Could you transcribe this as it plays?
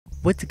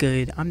What's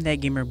good? I'm that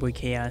gamer boy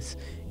Chaos,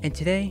 and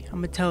today I'm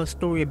gonna tell a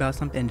story about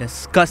something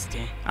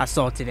disgusting I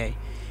saw today.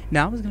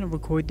 Now I was gonna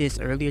record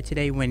this earlier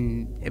today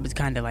when it was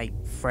kind of like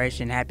fresh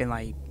and happened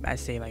like I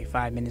say like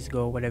 5 minutes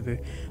ago or whatever,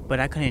 but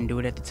I couldn't do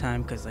it at the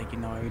time because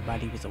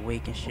everybody was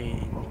awake and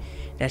shit, and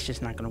that's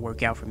just not gonna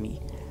work out for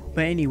me.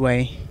 But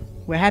anyway,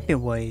 what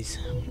happened was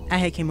I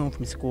had came home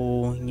from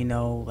school.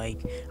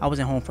 I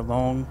wasn't home for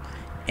long,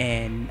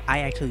 and I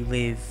actually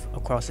live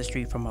across the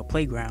street from a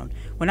playground.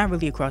 Well, not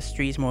really across the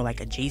street, it's more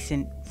like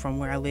adjacent from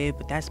where I live,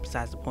 but that's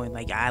besides the point.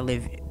 Like, I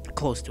live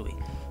close to it,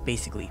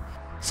 basically.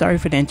 Sorry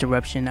for the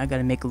interruption. I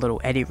gotta make a little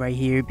edit right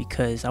here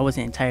because I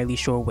wasn't entirely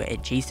sure what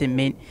adjacent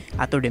meant.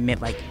 I thought it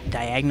meant like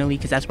diagonally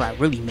because that's what I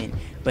really meant,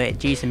 but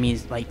adjacent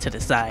means like to the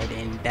side,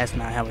 and that's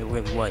not how it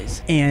really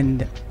was.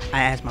 And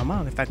I asked my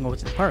mom if I can go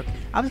to the park.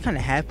 I was kind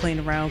of half playing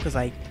around because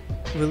like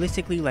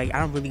realistically, like I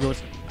don't really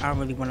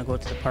want to go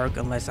to the park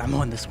unless I'm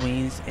on the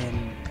swings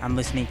and I'm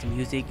listening to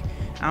music.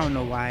 I don't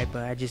know why,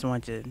 but I just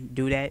wanted to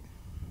do that.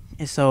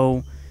 And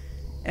so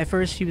at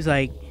first she was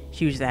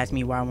just asking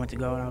me why I want to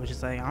go, and I was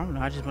just like, I don't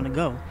know, I just want to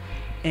go.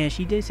 And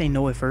she did say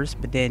no at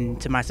first, but then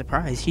to my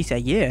surprise she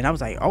said yeah, and I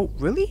was like, oh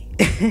really?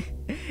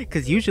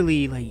 Because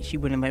usually like she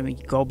wouldn't let me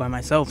go by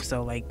myself,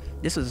 so like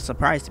this was a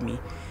surprise to me.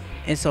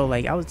 And so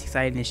like I was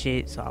excited and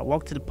shit, so I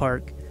walked to the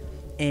park.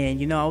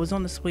 And I was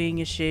on the swing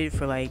and shit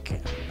for like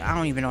I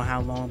don't even know how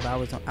long, but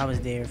I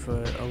was there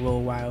for a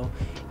little while,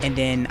 and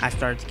then I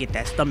started to get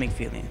that stomach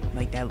feeling,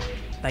 like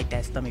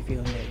that stomach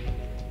feeling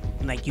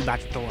that like you about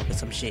to throw up or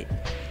some shit.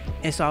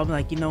 And so I was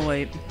like, you know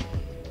what?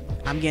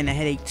 I'm getting a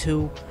headache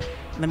too.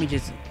 Let me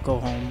just go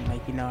home.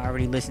 I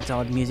already listened to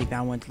all the music that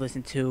I wanted to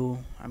listen to.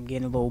 I'm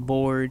getting a little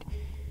bored.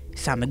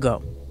 It's time to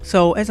go.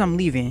 So as I'm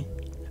leaving,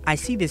 I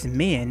see this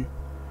man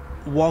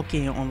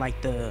walking on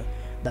like the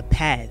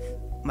path,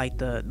 like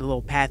the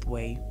little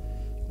pathway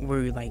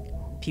where like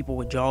people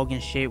would jog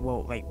and shit.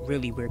 Well, like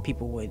really where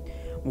people would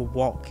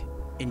walk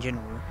in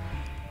general.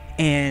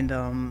 And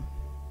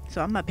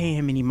so I'm not paying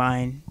him any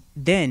mind.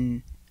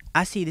 Then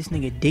I see this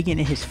nigga digging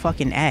in his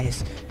fucking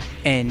ass,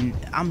 and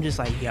I'm just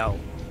like, yo,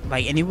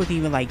 like, and it wasn't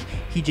even like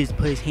he just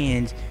put his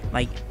hands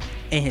like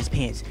in his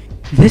pants.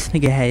 This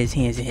nigga had his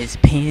hands in his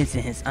pants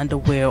and his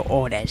underwear,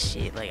 all that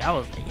shit. Like, I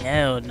was like,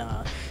 hell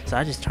nah. So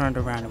I just turned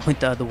around and went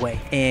the other way.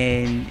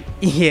 And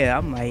yeah,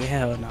 I'm like,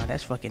 hell no,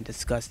 that's fucking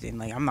disgusting.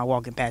 Like, I'm not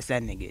walking past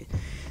that nigga.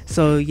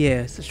 So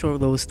yeah, it's a short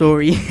little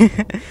story.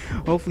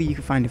 Hopefully you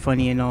can find it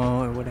funny and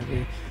all or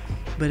whatever.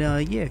 But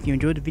yeah, if you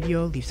enjoyed the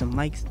video, leave some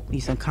likes,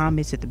 leave some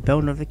comments, hit the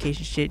bell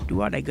notification shit,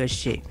 do all that good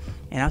shit.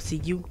 And I'll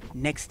see you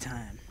next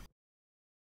time.